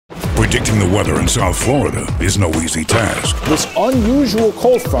Predicting the weather in South Florida is no easy task. This unusual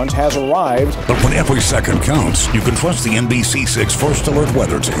cold front has arrived. But when every second counts, you can trust the NBC6 First Alert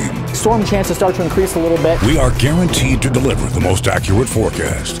weather team. Storm chances start to increase a little bit. We are guaranteed to deliver the most accurate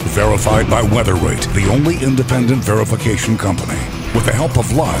forecast. Verified by WeatheRate, the only independent verification company. With the help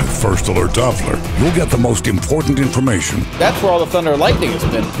of live First Alert Doppler, you'll get the most important information. That's where all the thunder and lightning has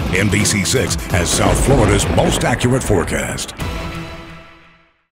been. NBC6 has South Florida's most accurate forecast.